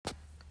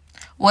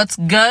What's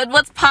good?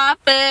 What's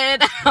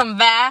poppin'? I'm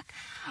back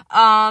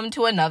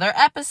to another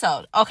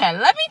episode. Okay,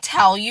 let me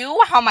tell you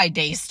how my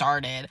day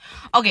started.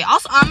 Okay,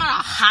 also I'm on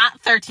a hot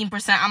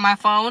 13% on my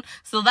phone,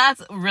 so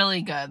that's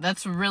really good.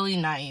 That's really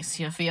nice,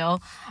 you feel?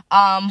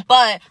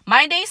 But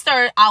my day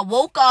started, I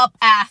woke up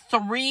at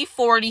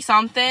 3:40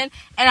 something,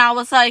 and I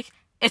was like,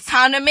 it's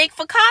time to make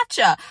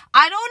focaccia.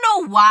 I don't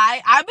know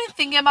why. I've been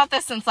thinking about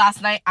this since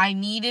last night. I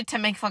needed to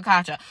make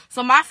focaccia.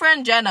 So my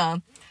friend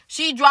Jenna,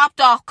 she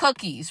dropped off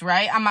cookies,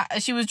 right?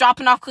 She was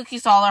dropping off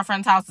cookies to all our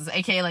friends' houses,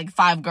 aka like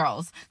 5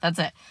 girls. That's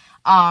it.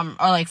 Or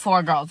like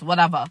 4 girls,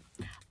 whatever.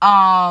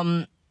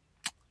 And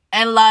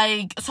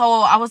like,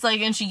 so I was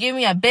like, and she gave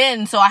me a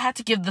bin, so I had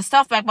to give the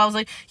stuff back. But I was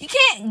like, you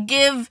can't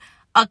give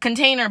a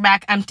container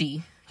back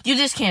empty. You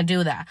just can't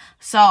do that.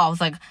 So I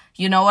was like,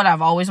 you know what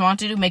I've always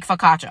wanted to do? Make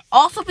focaccia.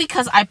 Also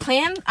because I'm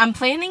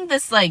planning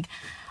this like,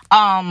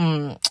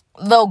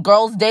 little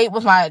girls date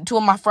with two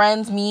of my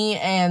friends, me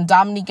and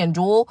Dominique and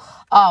Jewel.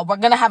 We're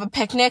gonna have a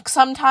picnic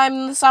sometime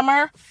in the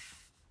summer.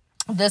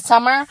 This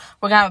summer,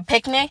 we're gonna have a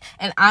picnic,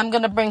 and I'm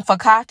gonna bring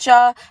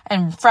focaccia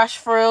and fresh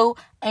fruit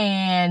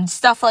and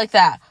stuff like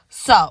that.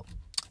 So,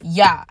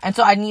 yeah, and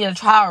so I need a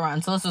trial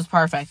run, so this was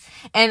perfect.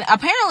 And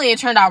apparently it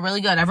turned out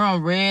really good.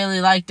 Everyone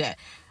really liked it.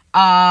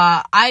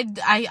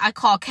 I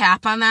call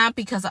cap on that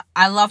because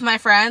I love my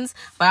friends,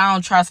 but I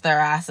don't trust their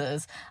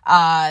asses.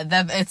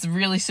 That it's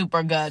really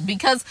super good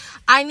because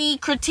I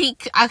need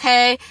critique,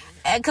 okay?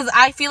 Because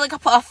I feel like I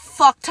put a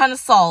fuck ton of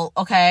salt,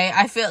 okay?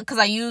 Because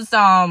I used,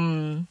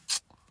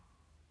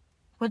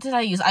 what did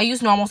I use? I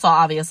used normal salt,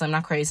 obviously, I'm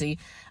not crazy.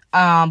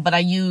 But I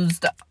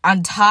used,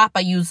 on top, I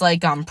used,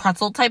 like,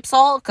 pretzel type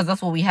salt, because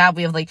that's what we have.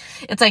 We have, like,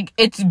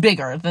 it's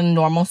bigger than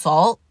normal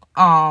salt.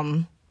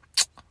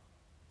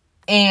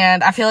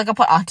 And I feel like I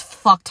put a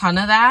fuck ton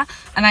of that.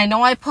 And I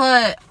know I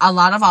put a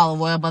lot of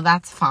olive oil, but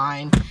that's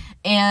fine.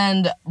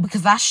 And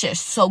because that shit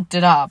soaked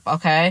it up,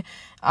 okay?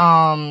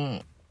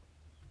 And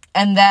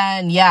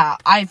then, yeah,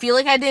 I feel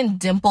like I didn't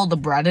dimple the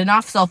bread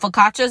enough. So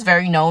focaccia is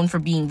very known for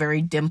being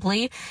very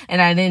dimply.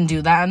 And I didn't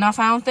do that enough,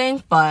 I don't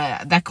think.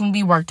 But that can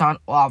be worked on,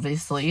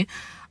 obviously.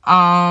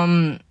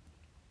 But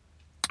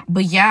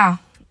yeah,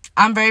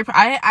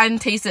 I didn't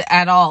taste it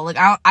at all. Like,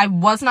 I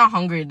was not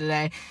hungry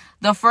today.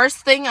 The first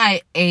thing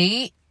I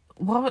ate,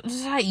 what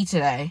did I eat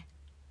today?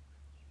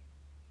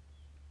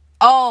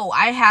 Oh,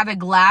 I had a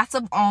glass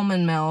of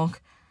almond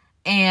milk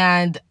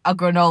and a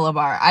granola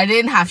bar. I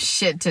didn't have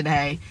shit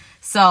today.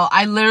 So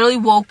I literally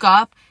woke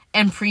up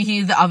and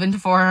preheated the oven to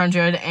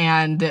 400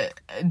 and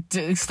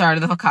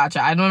started the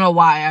focaccia. I don't know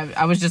why.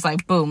 I was just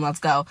like, boom, let's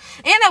go.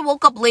 And I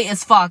woke up late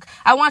as fuck.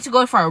 I wanted to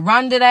go for a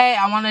run today.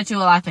 I wanted to do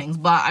a lot of things,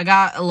 but I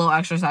got a little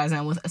exercise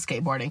in with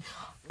skateboarding.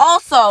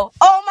 Also,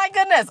 oh my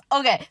goodness.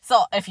 Okay,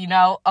 so if you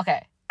know,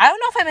 okay. I don't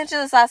know if I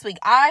mentioned this last week.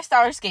 I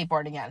started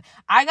skateboarding again.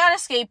 I got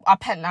it's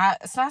not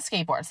a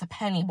skateboard, it's a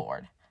penny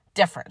board.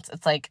 Difference.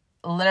 It's like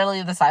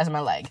literally the size of my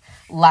leg.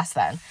 Less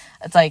than.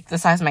 It's like the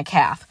size of my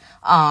calf.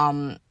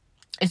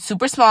 It's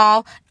super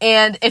small.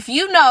 And if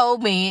you know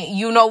me,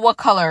 you know what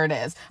color it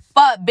is.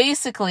 But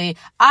basically,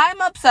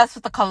 I'm obsessed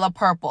with the color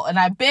purple. And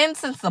I've been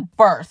since the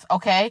birth,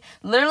 okay?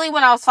 Literally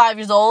when I was 5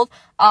 years old,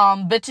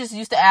 bitches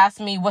used to ask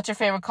me, what's your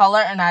favorite color?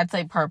 And I'd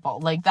say purple.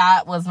 Like,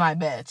 that was my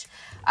bitch.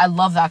 I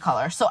love that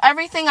color. So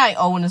everything I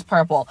own is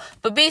purple.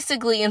 But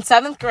basically, in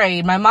 7th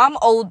grade, my mom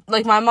owed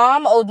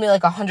me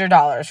like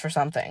 $100 for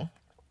something.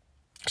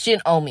 She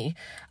didn't owe me.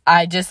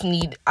 I just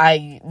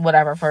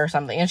whatever for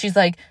something. And she's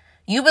like,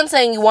 you've been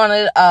saying you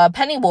wanted a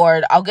penny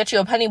board. I'll get you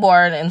a penny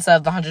board instead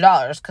of the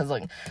 $100. Because,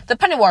 like, the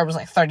penny board was,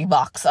 like,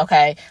 $30,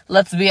 okay?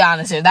 Let's be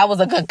honest here. That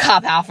was a good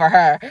cop-out for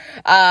her.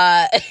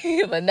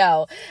 But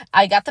no.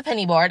 I got the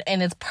penny board,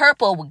 and it's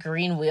purple with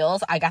green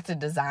wheels. I got to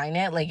design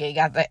it. Like, I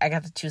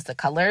got to choose the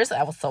colors.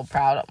 I was so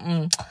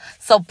proud.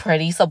 So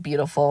pretty. So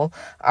beautiful.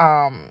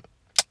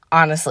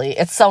 Honestly,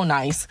 it's so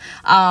nice.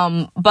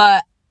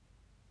 But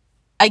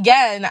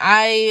again,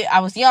 I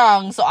was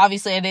young, so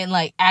obviously I didn't,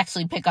 like,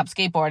 actually pick up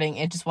skateboarding.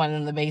 It just went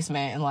in the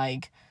basement and,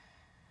 like,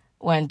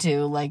 went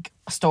to, like,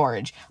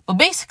 storage. But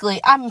basically,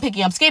 I'm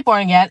picking up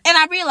skateboarding again, and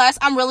I realized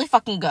I'm really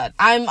fucking good.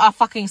 I'm a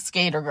fucking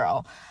skater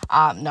girl.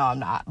 No, I'm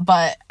not.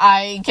 But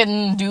I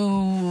can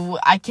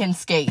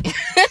skate.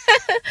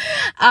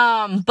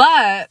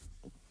 But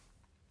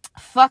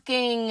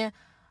fucking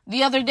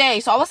the other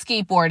day, so I was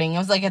skateboarding. It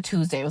was, like, a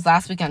Tuesday. It was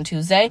last week on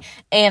Tuesday,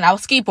 and I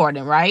was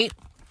skateboarding, right?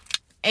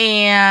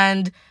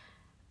 And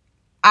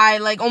I,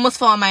 like, almost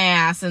fell on my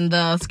ass, and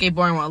the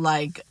skateboard went,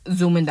 like,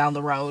 zooming down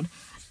the road.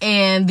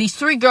 And these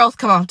 3 girls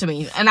come up to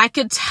me, and I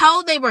could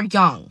tell they were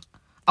young,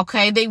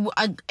 okay?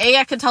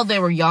 I could tell they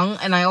were young,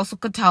 and I also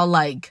could tell,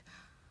 like,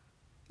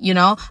 you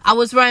know, I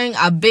was wearing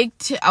a big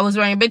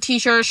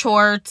t-shirt,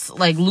 shorts,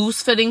 like,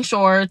 loose-fitting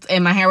shorts,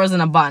 and my hair was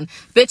in a bun.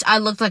 Bitch, I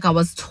looked like I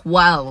was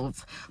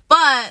 12.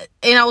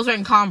 And I was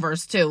wearing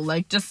Converse, too,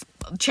 like, just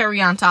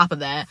cherry on top of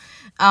that.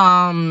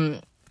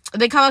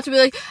 They come up to me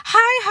like,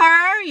 hi, how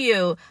are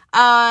you?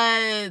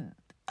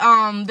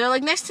 They're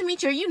like, nice to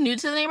meet you. Are you new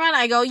to the neighborhood?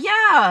 I go,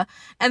 yeah.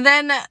 And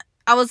then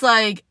I was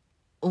like,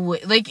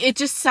 wait, like, it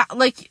just sound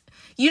like,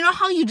 you know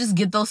how you just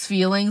get those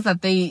feelings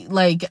that they,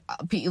 like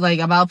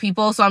about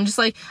people? So I'm just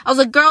like, I was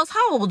like, girls,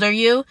 how old are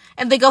you?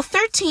 And they go,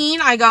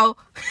 13. I go,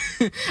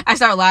 I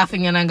start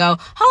laughing and I go,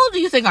 how old do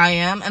you think I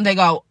am? And they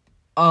go,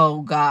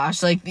 oh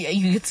gosh, like,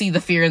 you could see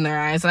the fear in their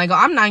eyes. And I go,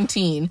 I'm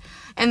 19.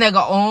 And they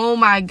go, oh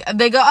my,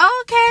 they go,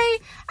 oh,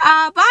 okay,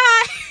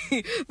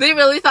 bye. They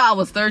really thought I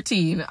was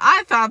 13.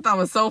 I thought that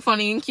was so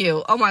funny and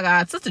cute. Oh my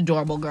God, such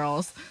adorable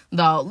girls,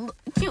 though.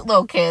 Cute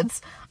little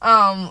kids.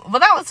 But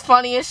that was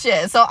funny as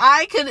shit. So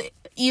I could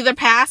either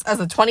pass as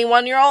a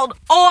 21-year-old or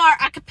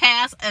I could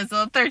pass as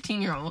a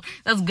 13-year-old.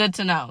 That's good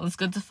to know. It's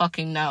good to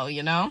fucking know,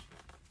 you know?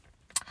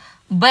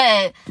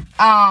 But,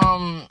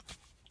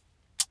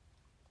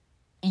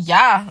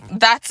 yeah,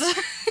 that's,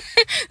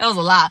 that was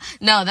a lot.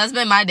 No, that's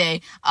been my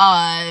day.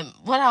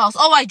 What else?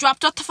 Oh, I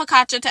dropped off the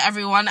focaccia to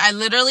everyone. I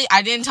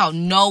didn't tell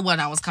no one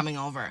I was coming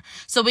over.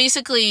 So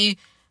basically,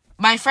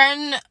 my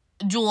friend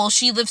Jewel,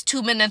 she lives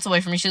 2 minutes away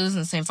from me. She lives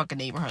in the same fucking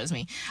neighborhood as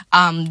me.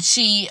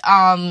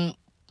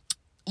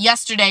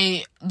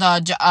 Yesterday,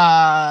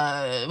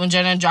 when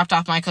Jenna dropped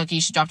off my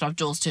cookies, she dropped off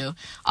Jules too,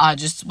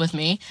 just with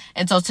me.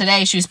 And so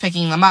today she was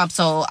picking them up,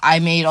 so I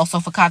made also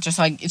focaccia.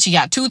 So she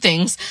got two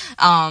things.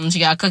 She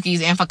got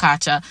cookies and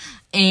focaccia.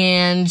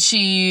 And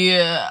she,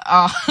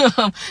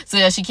 so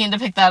yeah, she came to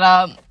pick that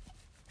up.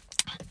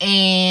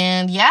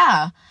 And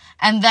yeah.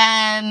 And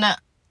then,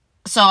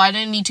 so I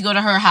didn't need to go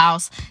to her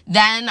house.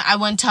 Then I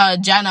went to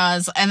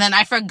Jenna's, and then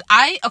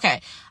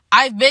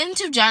I've been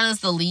to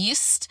Jenna's the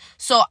least,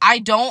 so I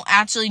don't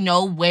actually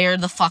know where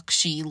the fuck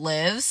she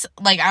lives.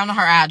 Like, I don't know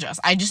her address.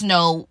 I just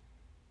know,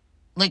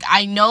 like,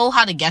 I know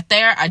how to get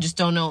there. I just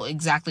don't know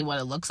exactly what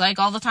it looks like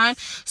all the time.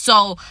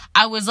 So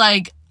I was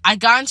like, I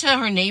got into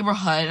her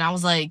neighborhood, and I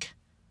was like,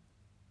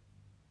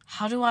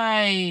 how do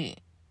I,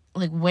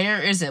 like,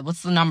 where is it?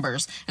 What's the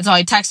numbers? And so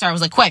I text her. I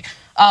was like, quick,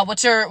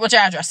 what's your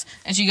address?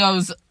 And she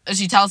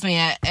tells me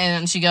it,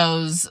 and she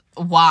goes,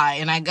 why?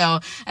 And I go,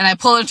 and I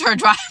pull into her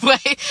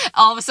driveway.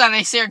 All of a sudden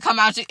I see her come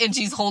out, and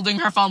she's holding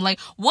her phone like,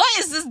 what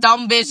is this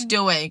dumb bitch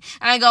doing?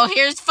 And I go,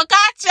 here's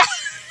focaccia.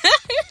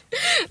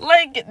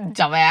 Like,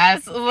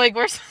 dumbass. Like,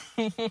 we're,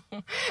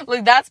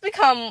 like, that's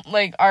become,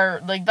 like,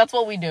 that's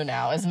what we do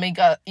now, is make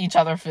each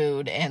other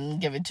food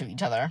and give it to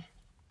each other.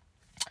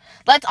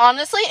 Let's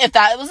honestly, if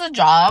that was a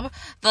job,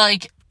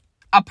 like,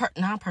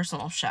 not a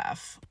personal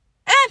chef.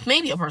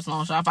 Maybe a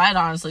personal chef. I'd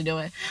honestly do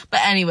it.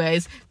 But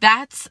anyways,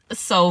 that's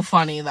so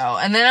funny though.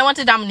 And then I went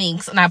to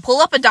Dominique's, and I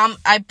pull up at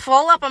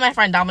my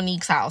friend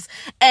Dominique's house.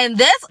 And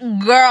this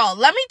girl,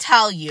 let me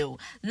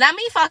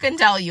fucking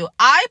tell you,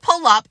 I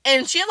pull up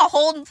and she has a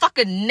whole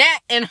fucking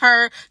net in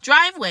her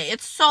driveway.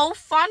 It's so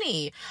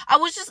funny.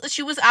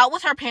 She was out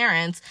with her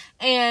parents,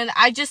 and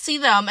I just see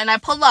them, and I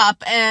pull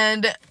up,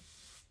 and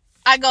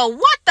I go,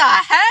 what the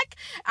heck?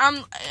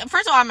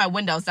 First of all, I have my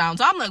windows down,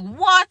 so I'm like,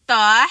 what the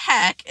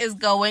heck is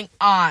going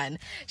on?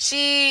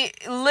 She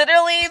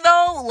literally,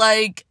 though,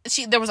 like,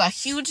 there was a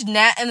huge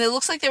net, and it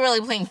looks like they were,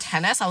 like, playing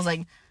tennis. I was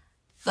like,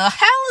 the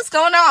hell is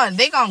going on?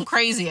 They gone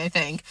crazy, I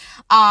think.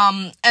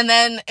 And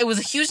then it was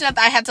a huge net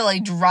that I had to,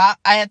 like, drop.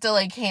 I had to,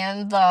 like,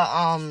 hand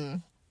the,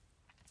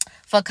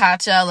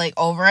 focaccia, like,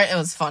 over it. It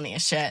was funny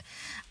as shit.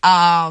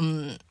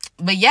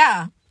 But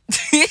yeah.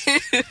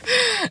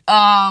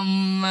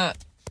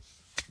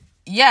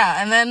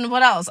 Yeah, and then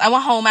what else? I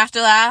went home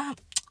after that.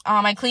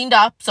 I cleaned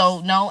up,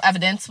 so no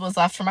evidence was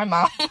left for my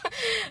mom.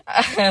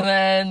 And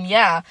then,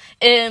 yeah.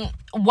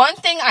 One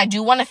thing I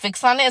do want to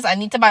fix on it is I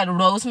need to buy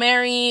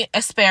rosemary,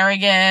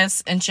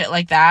 asparagus, and shit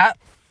like that.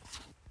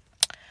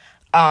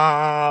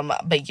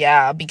 But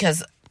yeah,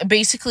 because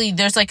basically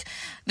there's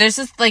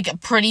this,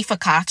 like, pretty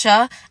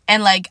focaccia,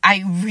 and, like,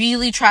 I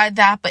really tried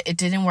that, but it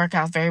didn't work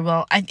out very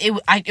well.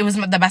 It was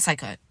the best I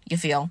could, you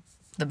feel?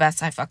 The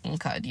best I fucking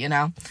could, you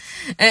know?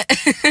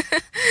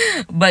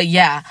 But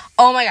yeah.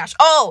 Oh my gosh.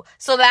 Oh,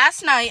 so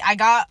last night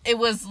it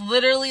was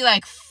literally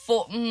like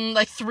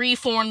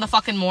 3-4 in the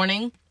fucking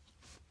morning.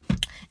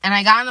 And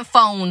I got on the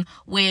phone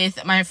with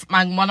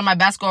one of my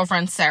best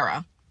girlfriends,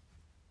 Sarah.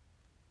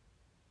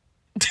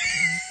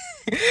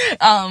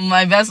 One of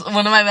my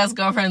best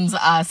girlfriends,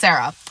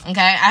 Sarah. Okay,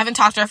 I haven't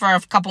talked to her for a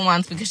couple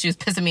months because she was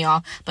pissing me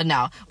off, but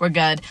no, we're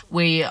good.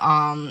 We,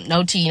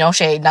 no tea, no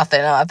shade,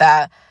 nothing like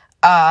that.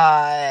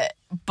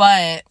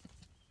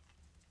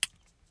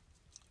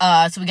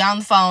 So we got on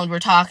the phone, we're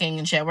talking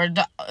and shit,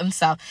 and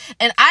stuff.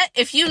 And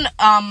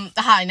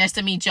hi, nice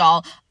to meet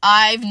y'all.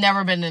 I've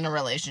never been in a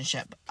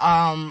relationship.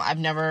 I've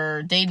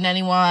never dated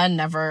anyone,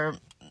 never,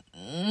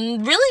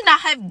 really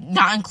not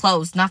gotten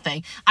close,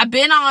 nothing. I've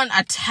been on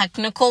a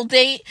technical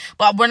date,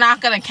 but we're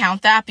not gonna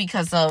count that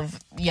because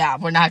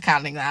we're not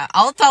counting that.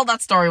 I'll tell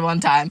that story one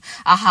time,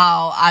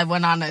 how I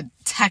went on a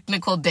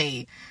technical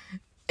date.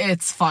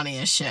 It's funny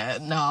as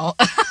shit, no.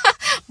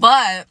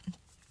 But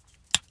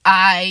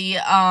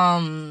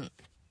where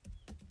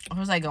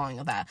was I going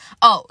with that?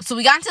 Oh, so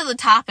we got into the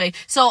topic.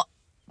 So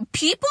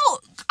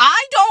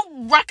I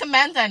don't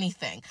recommend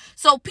anything.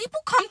 So people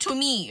come to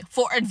me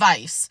for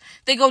advice.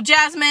 They go,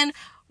 Jasmine,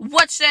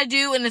 what should I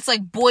do? And it's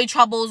like boy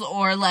troubles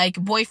or like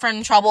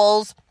boyfriend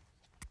troubles.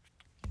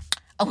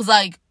 I was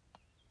like,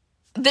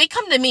 they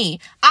come to me.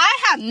 I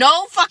have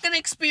no fucking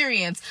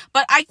experience,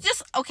 but I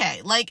just,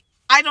 okay, like,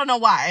 I don't know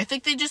why. I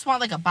think they just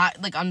want,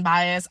 like,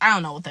 unbiased. I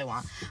don't know what they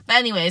want. But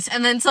anyways,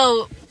 and then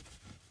so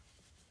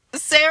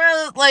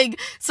Sarah, like,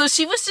 so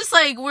she was just,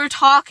 like, we're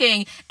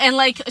talking, and,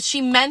 like,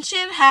 she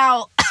mentioned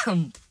how,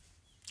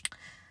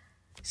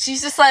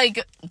 she's just,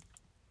 like,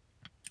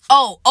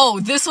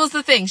 this was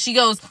the thing. She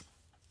goes,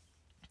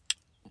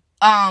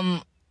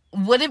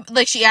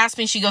 she asked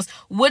me, she goes,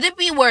 would it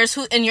be worse,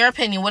 in your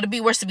opinion, would it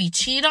be worse to be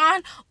cheated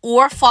on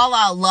or fall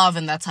out of love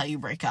and that's how you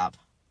break up?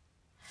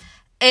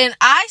 And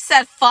I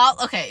said,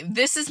 okay,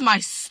 this is my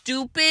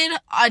stupid,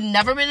 I've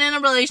never been in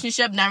a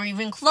relationship, never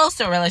even close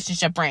to a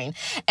relationship brain.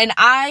 And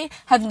I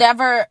have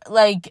never,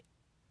 like,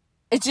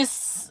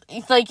 it's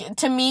like,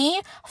 to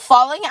me,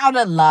 falling out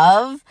of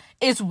love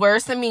is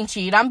worse than being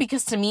cheated on,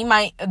 because to me,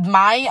 my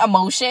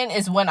emotion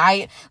is when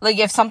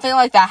if something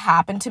like that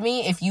happened to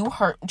me, if you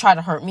try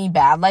to hurt me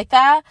bad like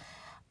that,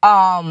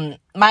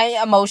 my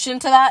emotion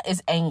to that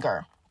is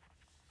anger.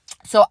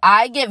 So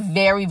I get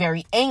very,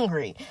 very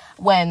angry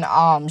when,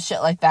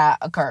 shit like that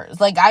occurs.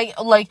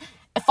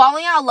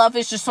 Falling out of love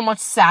is just so much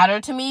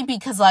sadder to me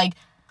because, like,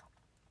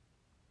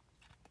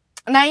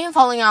 not even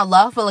falling out of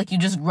love, but, like, you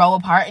just grow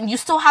apart and you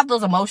still have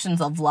those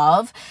emotions of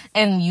love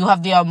and you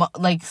have the,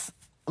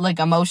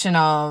 emotion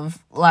of,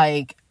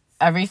 like,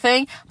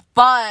 everything.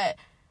 But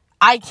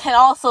I can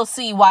also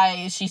see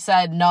why she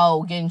said,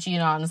 no, getting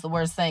cheated on is the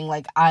worst thing.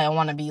 Like, I don't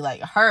want to be,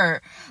 like,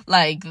 hurt.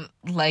 Like,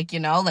 you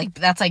know, like,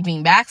 that's like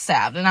being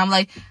backstabbed. And I'm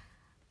like,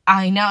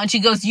 I know. And she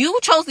goes, you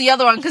chose the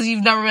other one because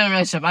you've never been in a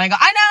relationship. And I go,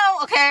 I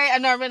know, okay,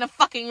 I've never been in a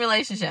fucking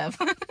relationship.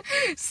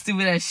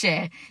 Stupid as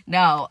shit.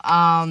 No,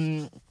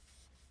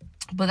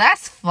 but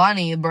that's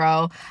funny,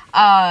 bro.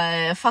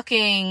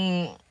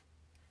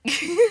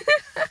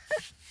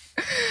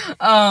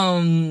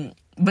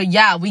 But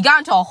yeah, we got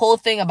into a whole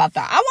thing about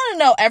that. I want to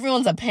know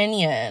everyone's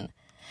opinion.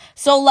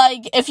 So,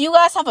 like, if you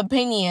guys have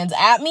opinions,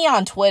 at me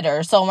on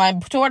Twitter. So, my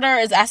Twitter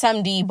is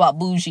SMD but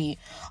bougie.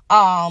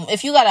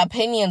 If you got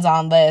opinions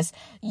on this,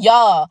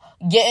 y'all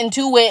get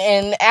into it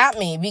and at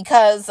me.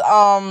 Because,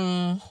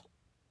 yeah,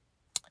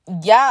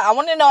 I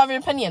want to know every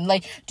opinion.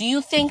 Like, do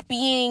you think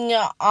being, breaking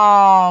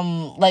up,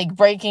 not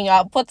breaking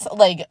up, blah,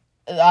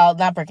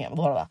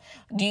 blah, blah.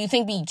 Do you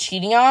think being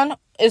cheating on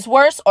is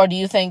worse, or do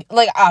you think,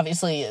 like,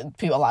 obviously, a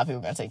lot of people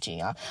are gonna say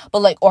cheating on,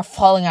 but, like, or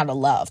falling out of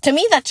love? To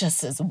me, that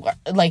just is,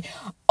 like,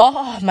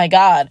 oh my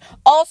god.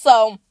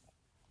 Also,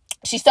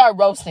 she started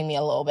roasting me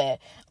a little bit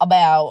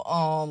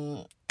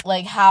about,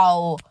 like,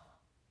 how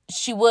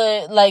she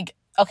would, like,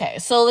 okay,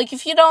 so, like,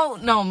 if you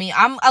don't know me,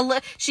 a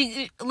lot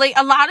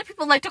of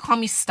people like to call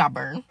me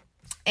stubborn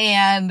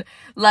and,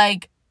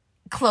 like,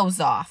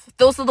 closed off.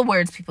 Those are the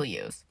words people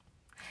use.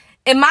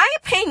 In my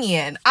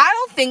opinion, I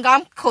don't think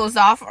I'm closed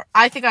off.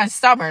 I think I'm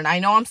stubborn. I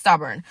know I'm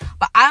stubborn,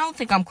 but I don't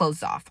think I'm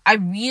closed off. I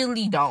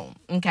really don't,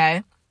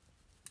 okay?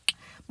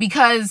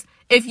 Because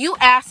if you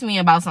ask me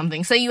about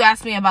something, say you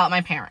ask me about my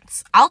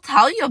parents, I'll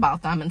tell you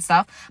about them and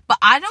stuff, but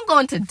I don't go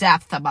into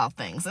depth about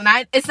things. And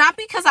it's not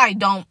because I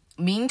don't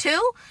mean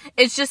to.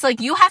 It's just,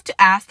 like, you have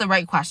to ask the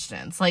right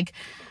questions. Like,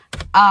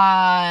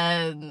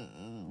 for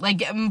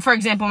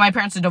example, my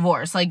parents are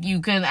divorced. Like, you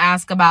can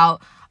ask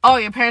about, oh,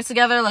 your parents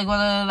together? Like, blah,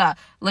 blah, blah.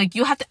 Like,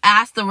 you have to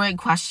ask the right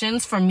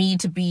questions for me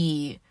to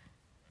be,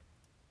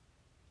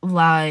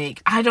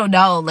 like, I don't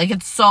know. Like,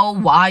 it's so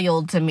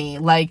wild to me.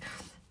 Like,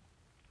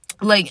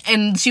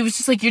 and she was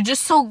just like, you're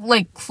just so,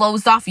 like,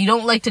 closed off. You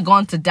don't like to go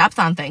into depth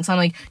on things. I'm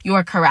like, you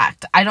are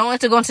correct. I don't like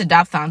to go into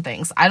depth on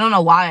things. I don't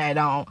know why I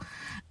don't.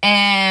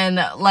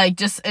 And,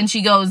 like, and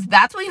she goes,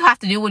 that's what you have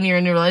to do when you're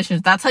in a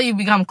relationship. That's how you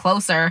become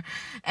closer.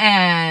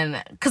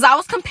 And, cause I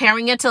was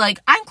comparing it to, like,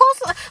 I'm close,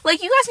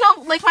 like, you guys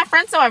know, like, my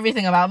friends know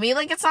everything about me.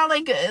 Like, it's not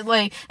like,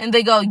 and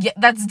they go, yeah,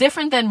 that's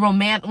different than we're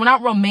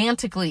not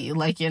romantically,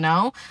 like, you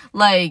know?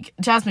 Like,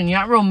 Jasmine, you're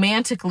not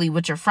romantically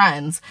with your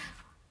friends.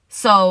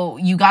 So,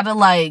 you gotta,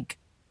 like,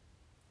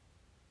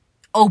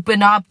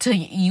 open up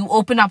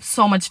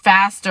so much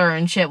faster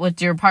and shit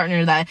with your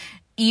partner that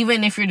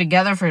even if you're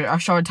together for a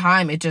short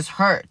time, it just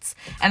hurts.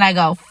 And I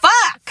go,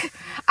 fuck!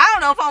 I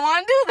don't know if I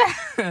want to do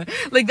that.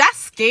 Like, that's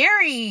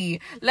scary.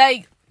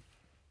 Like,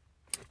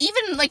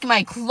 even, like,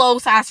 my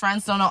close-ass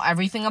friends don't know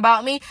everything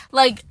about me.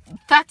 Like,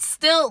 that's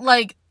still,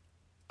 like,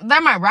 they're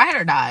my ride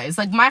or dies.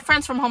 Like, my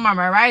friends from home are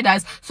my ride or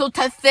dies. So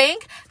to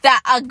think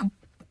that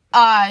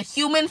a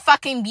human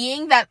fucking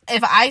being, that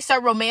if I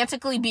start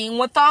romantically being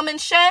with them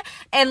and shit,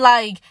 and,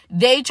 like,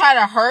 they try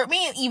to hurt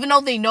me, even though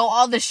they know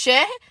all the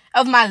shit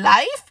of my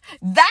life,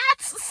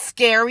 that's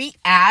scary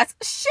as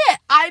shit.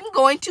 I'm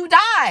going to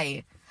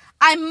die.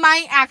 I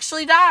might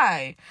actually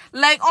die.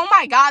 Like, oh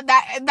my god,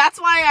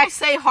 that's why I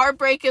say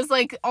heartbreak is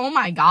like, oh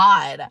my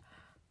god.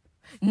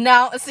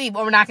 No, see,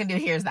 what we're not gonna do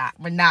here is that.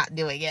 We're not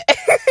doing it.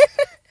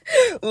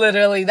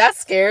 Literally, that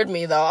scared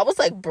me though. I was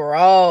like,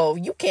 bro,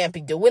 you can't be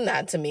doing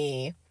that to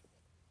me.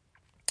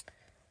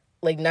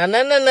 Like, no.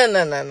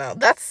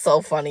 That's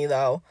so funny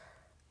though.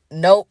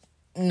 Nope.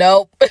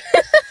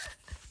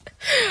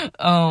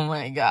 Oh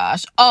my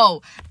gosh.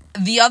 Oh,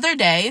 the other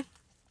day,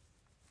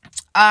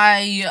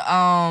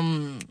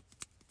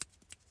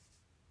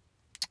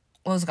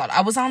 what was it called?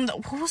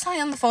 Who was I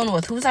on the phone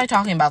with? Who was I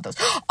talking about this?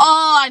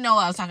 Oh, I know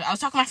what I was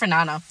talking to my friend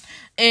Nana.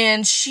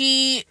 And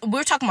we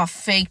were talking about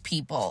fake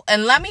people.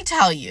 And let me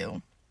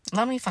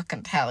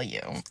fucking tell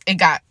you, it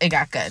got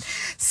good.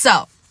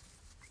 So,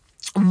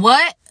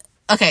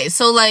 okay,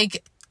 so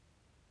like,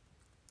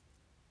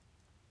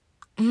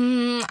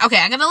 okay,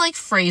 I gotta like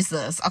phrase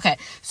this. Okay,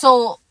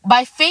 so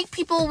by fake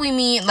people we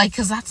mean like,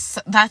 cause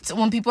that's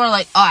when people are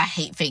like, oh, I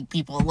hate fake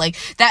people. Like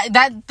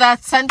that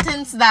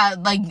sentence,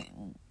 that like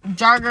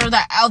jargon,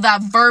 that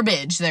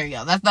verbiage. There you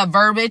go. That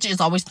verbiage is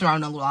always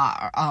thrown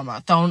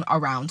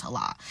around a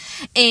lot.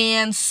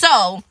 And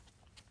so,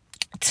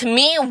 to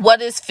me,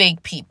 what is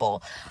fake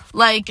people?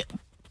 Like,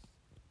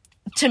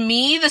 to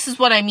me, this is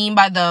what I mean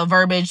by the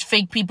verbiage,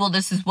 fake people.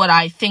 This is what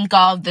I think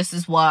of. This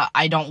is what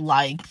I don't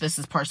like. This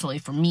is personally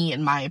for me,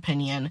 in my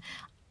opinion.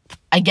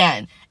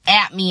 Again,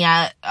 at me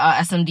at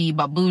SMD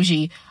but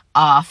bougie.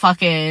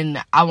 Fucking,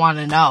 I want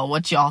to know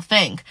what y'all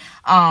think.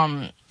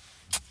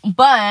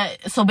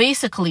 But so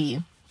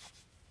basically,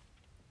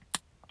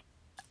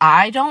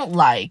 I don't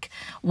like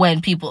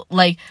when people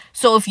like.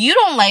 So if you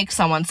don't like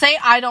someone, say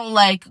I don't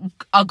like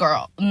a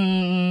girl.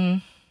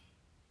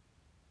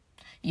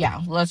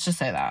 Yeah, let's just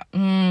say that.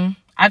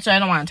 Actually, I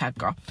don't want to type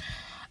girl.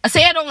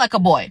 Say I don't like a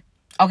boy,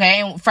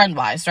 okay,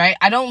 friend-wise, right?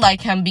 I don't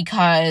like him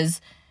because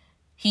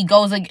he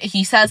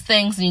says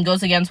things and he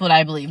goes against what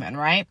I believe in,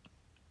 right?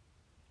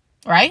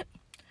 Right?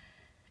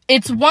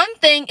 It's one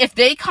thing if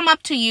they come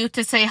up to you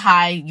to say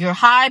hi, you're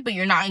hi, but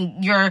you're not,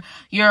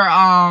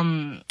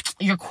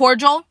 you're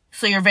cordial,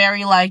 so you're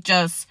very like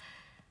just,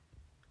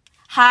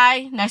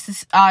 hi,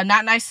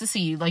 not nice to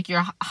see you. Like,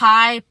 you're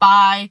hi,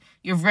 bye,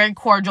 you're very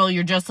cordial,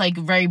 you're just like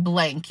very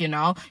blank, you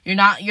know? You're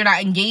not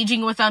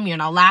engaging with them, you're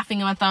not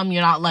laughing with them,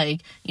 you're not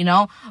like, you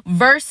know?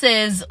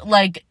 Versus,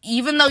 like,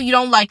 even though you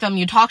don't like them,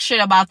 you talk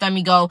shit about them,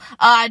 you go,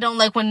 I don't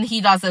like when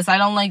he does this, I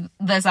don't like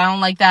this, I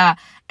don't like that.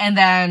 And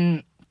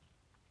then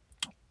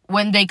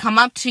when they come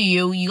up to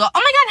you, you go, oh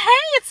my God,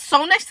 hey, it's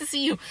so nice to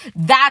see you.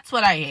 That's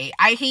what I hate.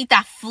 I hate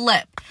that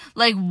flip.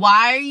 Like, who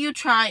are you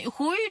trying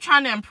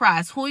to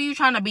impress? Who are you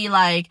trying to be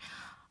like,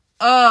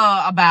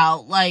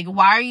 about? Like,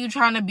 why are you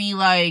trying to be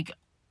like,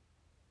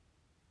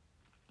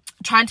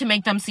 trying to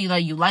make them see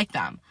that you like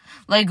them?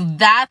 Like,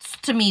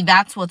 to me,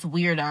 that's what's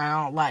weird and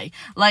I don't like.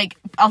 Like,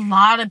 a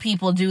lot of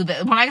people do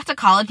that. When I got to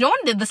college, no one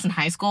did this in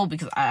high school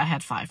because I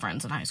had 5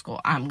 friends in high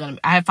school. I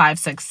had 5,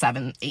 6,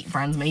 7, 8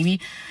 friends maybe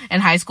in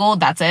high school.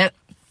 That's it.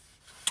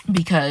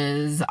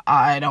 Because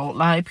I don't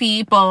like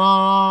people.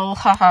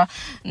 Haha.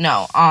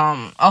 No.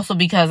 Also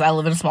because I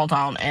live in a small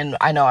town and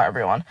I know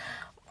everyone.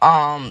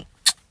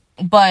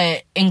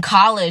 But in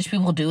college,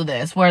 people do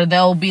this where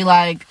they'll be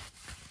like,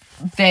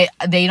 they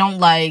don't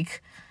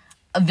like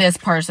this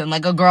person,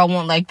 like a girl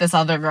won't like this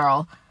other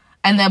girl,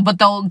 and then but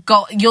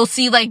you'll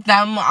see like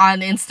them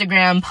on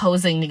Instagram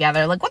posing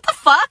together, like what the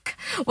fuck,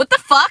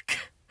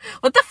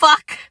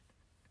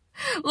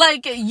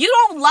 like you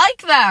don't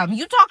like them,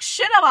 you talk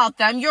shit about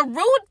them, you're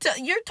rude,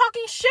 you're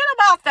talking shit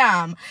about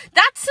them.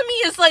 That to me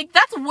is like,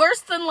 that's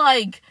worse than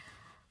like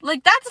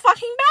that's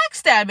fucking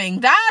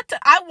backstabbing. That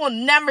I will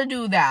never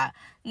do that.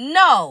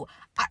 No.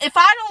 If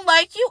I don't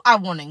like you, I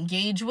won't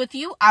engage with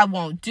you. I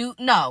won't.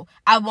 No.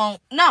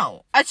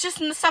 It's just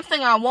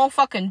something I won't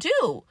fucking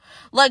do.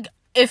 Like,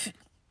 if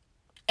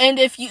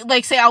you,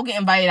 like, say I'll get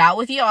invited out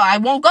with you, I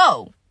won't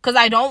go. Because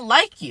I don't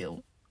like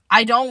you.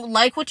 I don't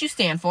like what you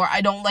stand for. I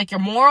don't like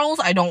your morals.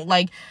 I don't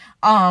like,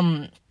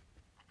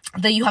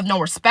 that you have no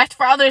respect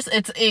for others.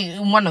 It's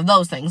one of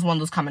those things, one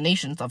of those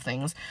combinations of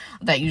things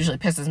that usually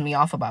pisses me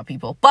off about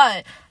people.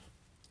 But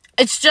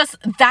it's just,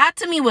 that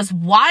to me was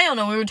wild.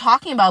 And we were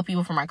talking about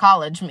people from my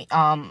college.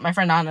 My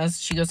friend Anna,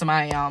 she goes to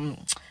my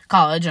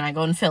college and I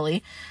go in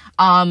Philly.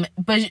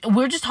 But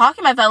we're just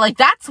talking about that, like,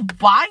 that's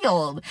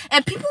wild.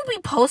 And people be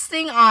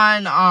posting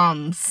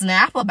on,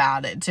 Snap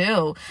about it,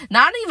 too.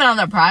 Not even on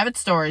their private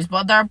stories,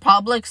 but their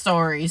public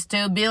stories,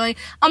 too. Being like,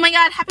 oh my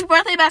God, happy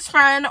birthday, best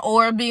friend.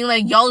 Or being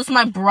like, yo, this is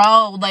my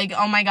bro. Like,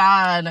 oh my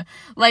God.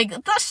 Like,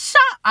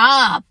 shut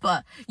up.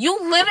 You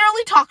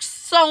literally talk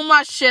so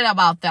much shit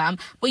about them,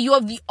 but you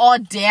have the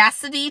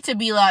audacity to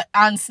be like,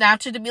 on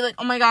Snapchat, to be like,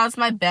 oh my God, it's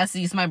my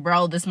bestie, it's my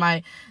bro, this,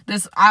 I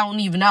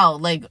don't even know,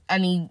 like,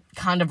 any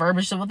kind of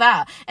verbiage with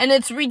that. And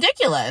it's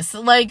ridiculous.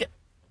 Like,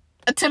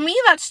 to me,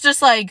 that's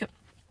just like,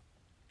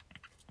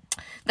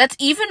 that's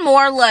even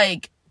more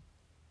like,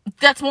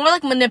 that's more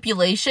like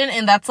manipulation,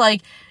 and that's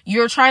like,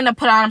 you're trying to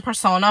put on a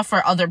persona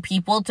for other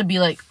people to be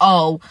like,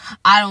 oh,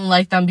 I don't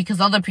like them because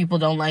other people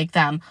don't like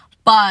them,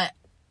 but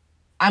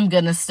I'm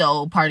gonna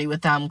still party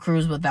with them,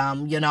 cruise with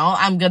them, you know?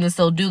 I'm gonna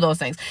still do those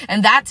things.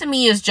 And that to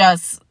me is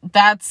just,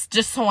 that's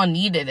just so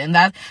unneeded. And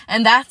I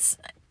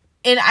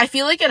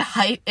feel like it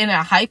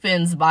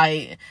hypens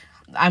by,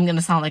 I'm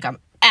gonna sound like I'm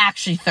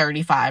actually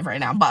 35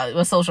 right now, but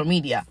with social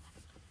media,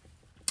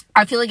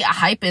 I feel like it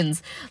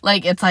hypens,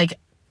 like, it's like,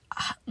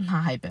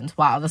 not hypens,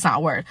 wow, that's not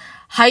a word,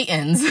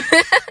 heightens,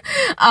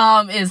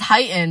 is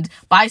heightened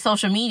by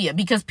social media,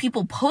 because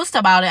people post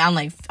about it on,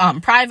 like,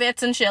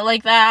 privates and shit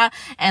like that,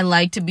 and,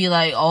 like, to be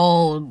like,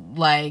 oh,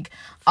 like,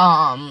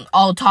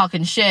 all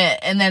talking shit,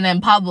 and then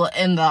in public,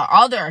 in the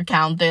other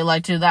account, they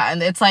like to do that,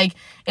 and it's like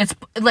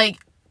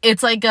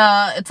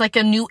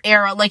a new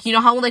era. Like, you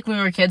know how, like, when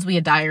we were kids, we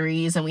had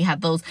diaries, and we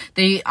had those,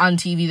 on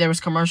TV, there was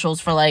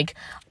commercials for, like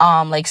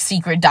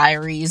secret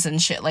diaries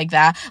and shit like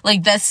that.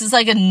 Like, this is,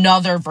 like,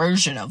 another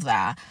version of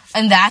that.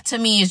 And that, to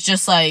me, is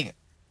just, like,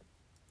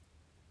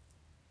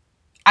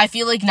 I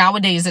feel like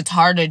nowadays it's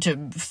harder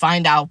to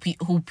find out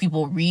who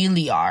people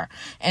really are,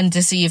 and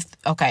to see if,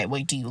 okay,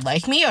 wait, do you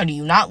like me, or do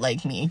you not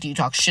like me? Do you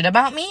talk shit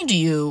about me? Do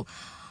you...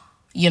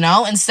 You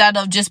know, instead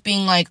of just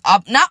being, like,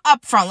 not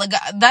upfront, like,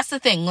 that's the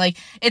thing, like,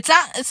 it's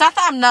not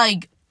that I'm,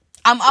 like,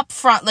 I'm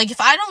upfront, like, if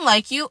I don't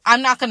like you,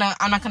 I'm not gonna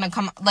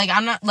come, like,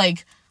 I'm not,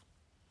 like,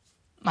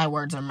 my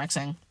words are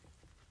mixing,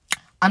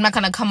 I'm not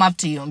gonna come up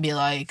to you and be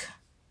like,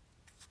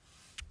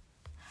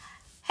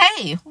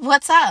 hey,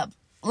 what's up,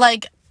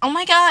 like, oh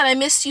my god, I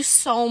missed you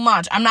so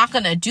much. I'm not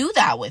gonna do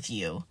that with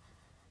you,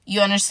 you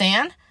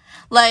understand,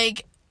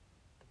 like,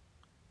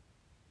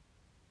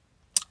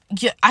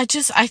 yeah, I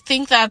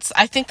think that's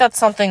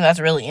something that's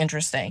really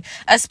interesting.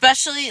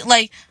 Especially,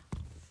 like,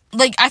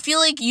 I feel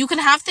like you can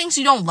have things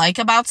you don't like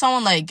about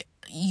someone, like,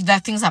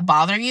 that things that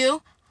bother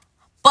you,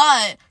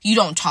 but you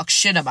don't talk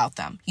shit about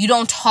them. You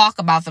don't talk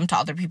about them to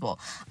other people.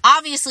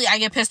 Obviously, I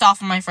get pissed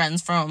off at my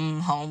friends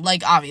from home.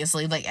 Like,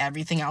 obviously, like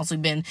everything else,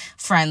 we've been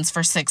friends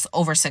for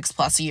over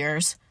 6+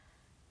 years.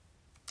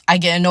 I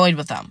get annoyed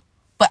with them.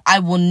 But I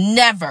will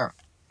never,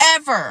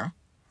 ever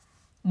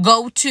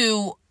go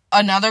to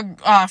another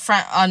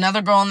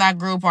girl in that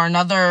group, or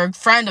another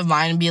friend of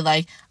mine, and be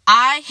like,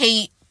 I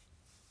hate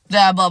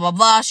the blah blah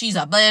blah, she's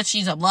a bitch,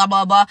 she's a blah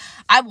blah blah.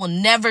 I will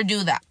never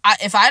do that.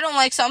 If I don't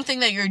like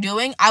something that you're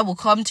doing, I will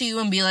come to you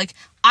and be like,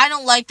 I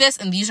don't like this,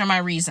 and these are my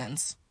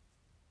reasons.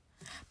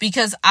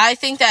 Because I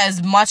think that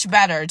is much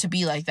better to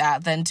be like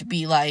that than to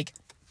be like,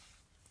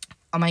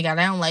 oh my god,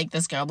 I don't like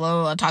this girl, blah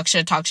blah blah, talk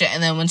shit,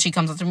 and then when she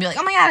comes up to me, be like,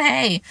 oh my god,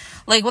 hey,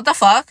 like, what the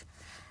fuck?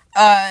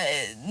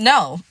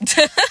 No.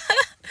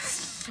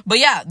 But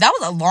yeah, that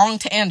was a long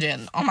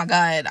tangent. Oh my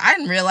god, I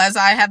didn't realize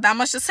I had that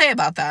much to say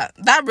about that.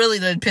 That really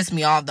did piss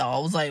me off, though. I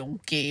was like,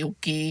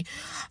 okay.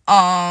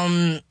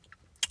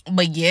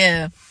 But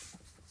yeah.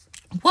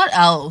 What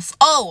else?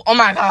 Oh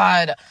my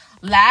god.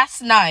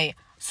 Last night.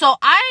 So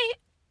I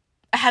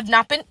have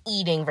not been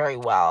eating very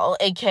well.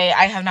 AKA,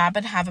 I have not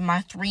been having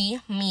my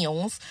 3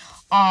 meals.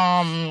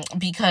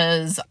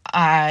 Because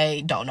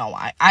I don't know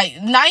why.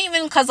 Not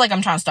even because, like,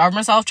 I'm trying to starve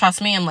myself.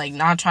 Trust me, I'm, like,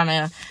 not trying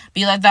to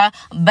be like that.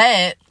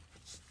 But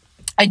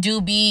I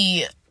do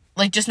be,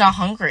 like, just not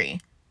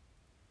hungry.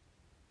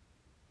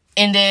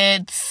 And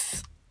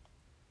it's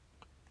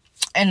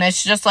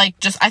just, like,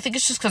 I think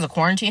it's just because of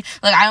quarantine.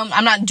 Like,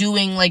 I'm not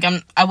doing, like,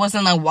 I'm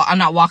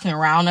not walking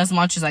around as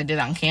much as I did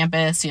on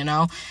campus, you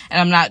know?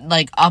 And I'm not,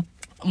 like, up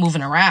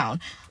moving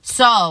around.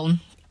 So,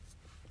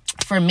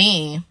 for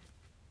me,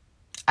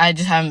 I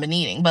just haven't been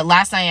eating. But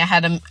last night I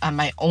had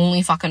my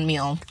only fucking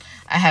meal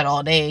I had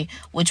all day,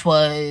 which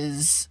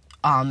was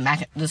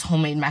this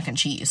homemade mac and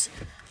cheese.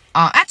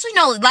 Actually,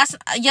 no,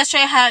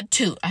 yesterday I had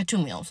 2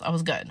 meals. I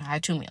was good. I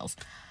had 2 meals.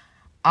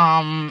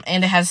 And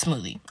it had a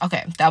smoothie.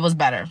 Okay, that was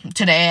better.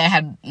 Today I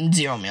had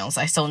 0 meals.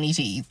 I still need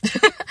to eat.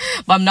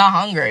 But I'm not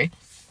hungry.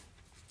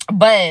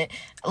 But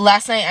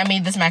last night I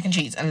made this mac and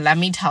cheese, and let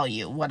me tell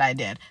you what I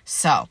did.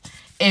 So,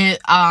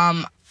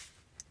 I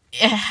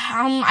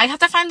have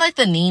to find, like,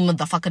 the name of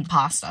the fucking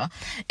pasta.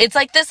 It's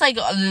like this, like,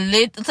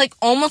 it's like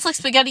almost like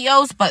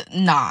SpaghettiOs, but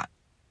not.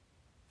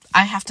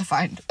 I have to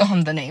find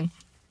the name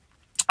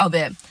of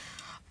it.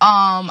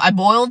 I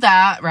boiled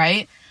that,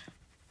 right?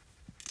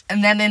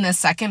 And then in a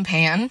second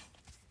pan,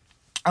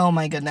 oh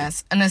my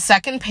goodness, in a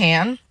second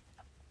pan,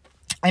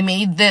 I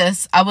made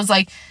this. I was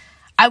like,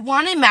 I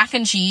wanted mac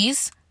and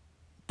cheese,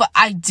 but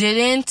I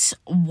didn't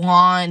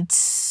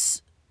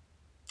want,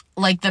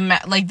 like,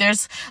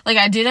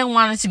 I didn't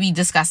want it to be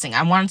disgusting.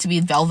 I wanted it to be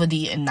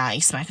velvety and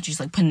nice mac and cheese,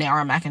 like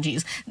Panera mac and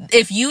cheese.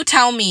 If you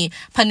tell me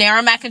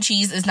Panera mac and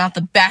cheese is not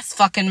the best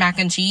fucking mac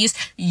and cheese,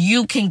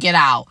 you can get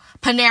out.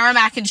 Panera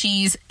mac and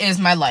cheese is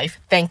my life.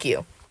 Thank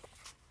you.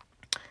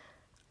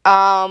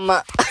 But,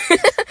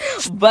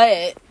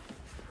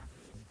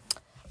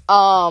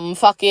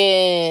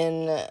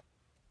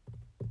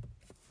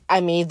 I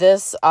made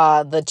this,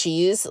 the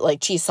cheese, like,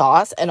 cheese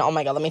sauce, and oh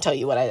my god, let me tell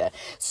you what I did.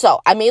 So,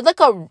 I made,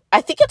 like,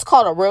 I think it's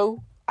called a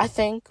roux, I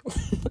think.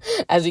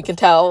 As you can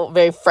tell,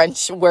 very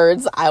French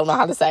words, I don't know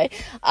how to say.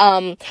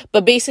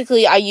 But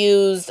basically,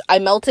 I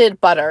melted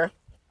butter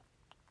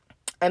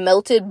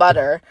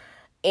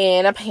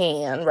in a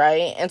pan,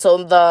 right? And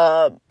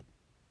so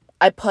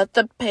I put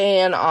the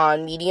pan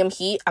on medium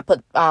heat.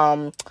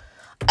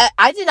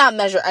 I did not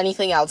measure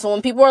anything else. So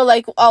when people are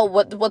like, oh,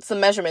 what's the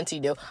measurements you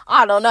do?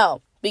 I don't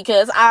know.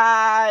 Because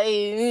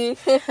I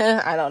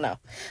don't know.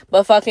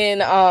 But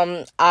fucking,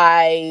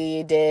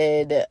 I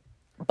did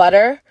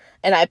butter,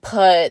 and I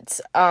put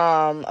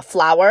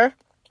flour,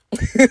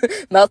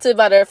 melted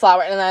butter,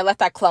 flour, and then I let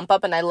that clump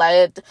up, and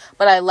another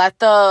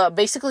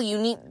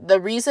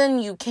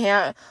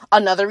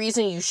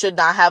reason you should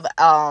not have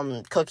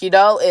cookie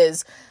dough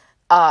is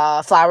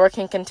flour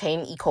can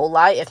contain E.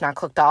 coli if not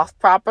cooked off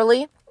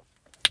properly.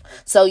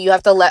 So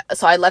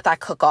I let that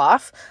cook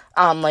off,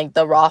 like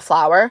the raw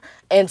flour.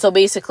 And so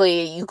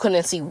basically you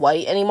couldn't see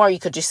white anymore. You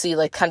could just see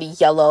like kind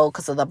of yellow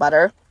because of the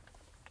butter.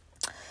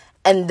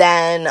 And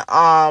then,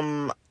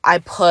 after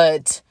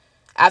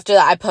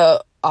that I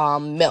put,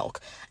 milk.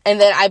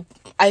 And then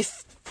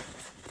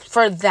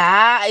for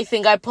that, I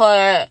think I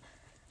put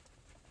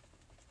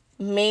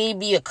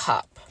maybe a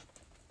cup,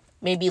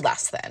 maybe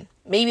less than,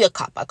 maybe a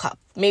cup,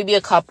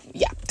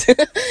 yeah.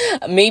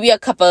 Maybe a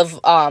cup of,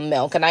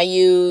 milk. And I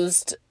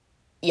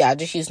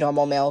just used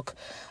normal milk.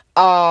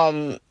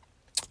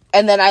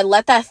 And then I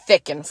let that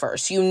thicken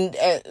first.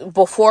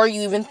 Before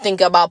you even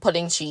think about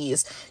putting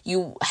cheese,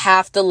 you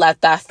have to let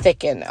that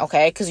thicken,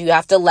 okay? Because you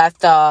have to let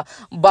the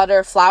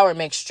butter flour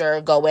mixture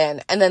go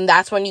in. And then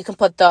that's when you can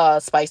put the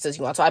spices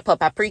you want. So I put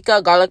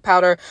paprika, garlic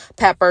powder,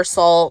 pepper,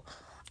 salt.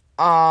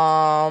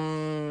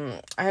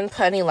 I didn't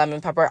put any lemon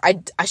pepper.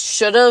 I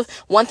should have.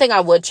 One thing I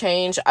would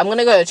change. I'm going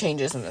to go to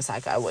changes in a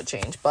sec. I would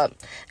change. But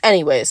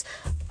anyways.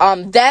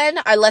 Then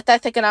I let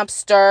that thicken up,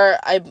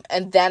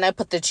 and then I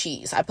put the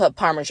cheese. I put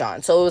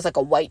Parmesan. So it was like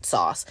a white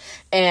sauce.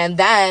 And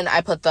then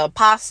I put the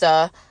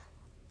pasta.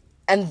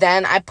 And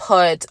then I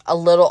put a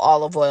little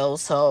olive oil.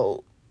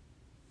 So,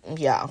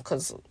 yeah,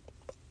 because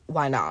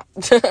why not?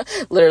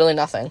 Literally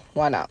nothing.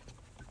 Why not?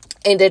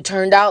 And it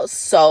turned out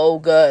so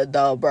good,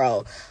 though,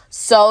 bro.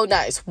 So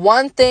nice.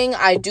 One thing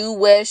I do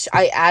wish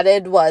I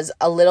added was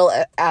a little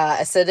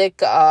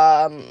acidic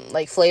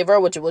like flavor,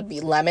 which would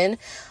be lemon.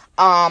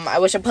 I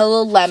wish I put a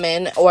little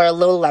lemon or a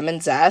little lemon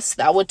zest.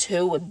 That would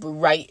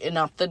brighten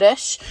up the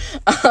dish.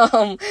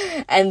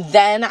 And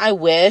then I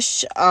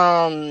wish,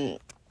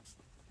 what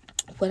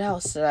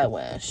else did I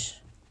wish?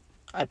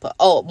 I put,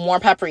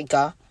 more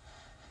paprika.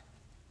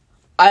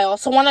 I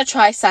also want to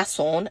try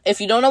sazon.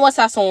 If you don't know what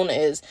sazon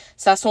is,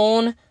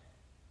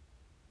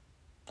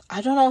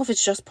 I don't know if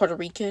it's just Puerto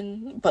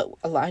Rican, but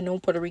I know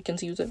Puerto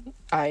Ricans use it.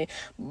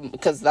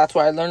 Because that's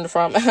where I learned it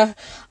from.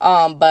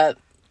 But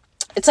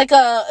it's like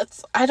I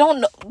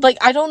don't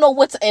know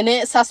what's in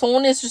it.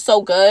 Sazon is just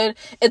so good.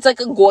 It's like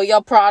a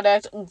Goya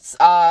product.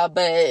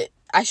 But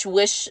I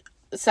wish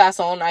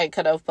sazon I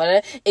could have put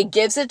it. It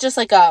gives it just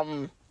like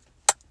I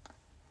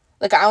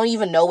don't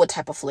even know what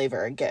type of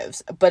flavor it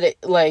gives, but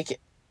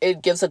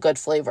it gives a good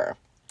flavor.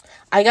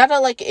 I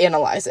gotta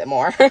analyze it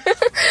more.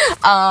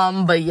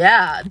 But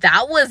yeah,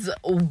 that was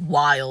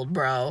wild,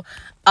 bro.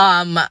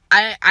 I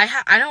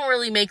don't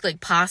really make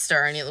pasta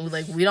or anything.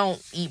 We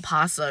don't eat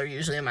pasta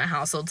usually in my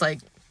house, so it's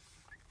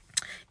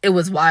it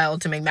was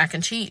wild to make mac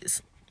and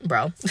cheese,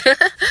 bro. Is there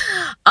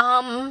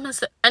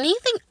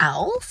anything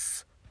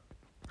else?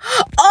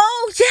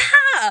 Oh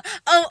yeah.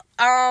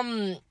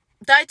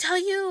 Did I tell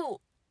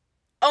you?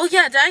 Oh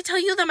yeah, did I tell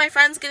you that my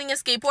friend's getting a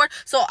skateboard?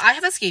 So I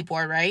have a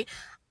skateboard, right?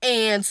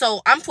 And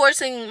so I'm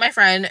forcing my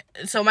friend.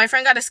 So my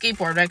friend got a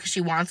skateboard, right? Because she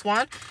wants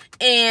one.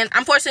 And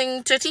I'm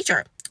forcing to teach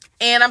her.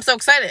 And I'm so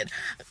excited.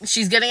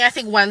 She's getting, I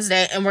think,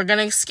 Wednesday. And we're going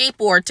to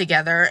skateboard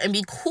together and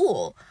be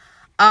cool.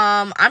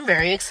 I'm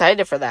very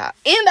excited for that.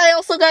 And I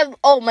also got,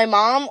 my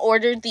mom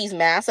ordered these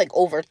masks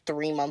over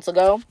 3 months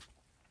ago.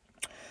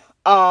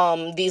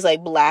 These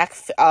black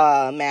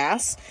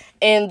masks.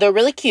 And they're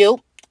really cute.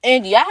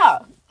 And yeah.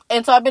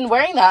 And so I've been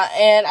wearing that.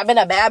 And I've been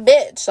a bad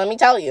bitch. Let me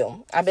tell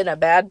you. I've been a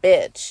bad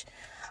bitch.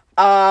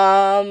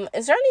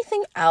 Is there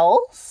anything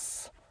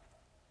else?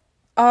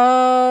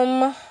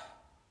 Not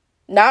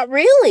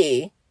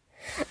really.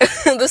 I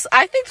think this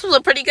was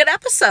a pretty good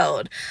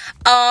episode.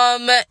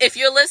 If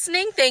you're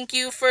listening, thank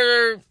you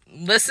for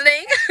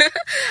listening.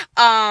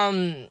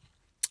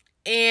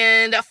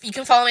 And you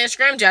can follow my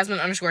Instagram,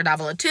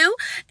 Jasmine_Davila2,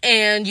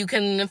 and you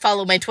can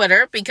follow my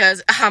Twitter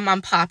because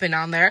I'm popping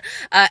on there,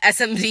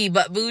 SMD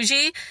but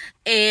bougie.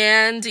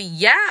 And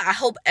yeah, I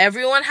hope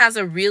everyone has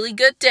a really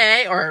good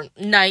day or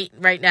night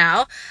right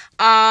now,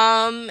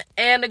 and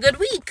a good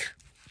week.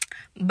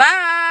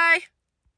 Bye.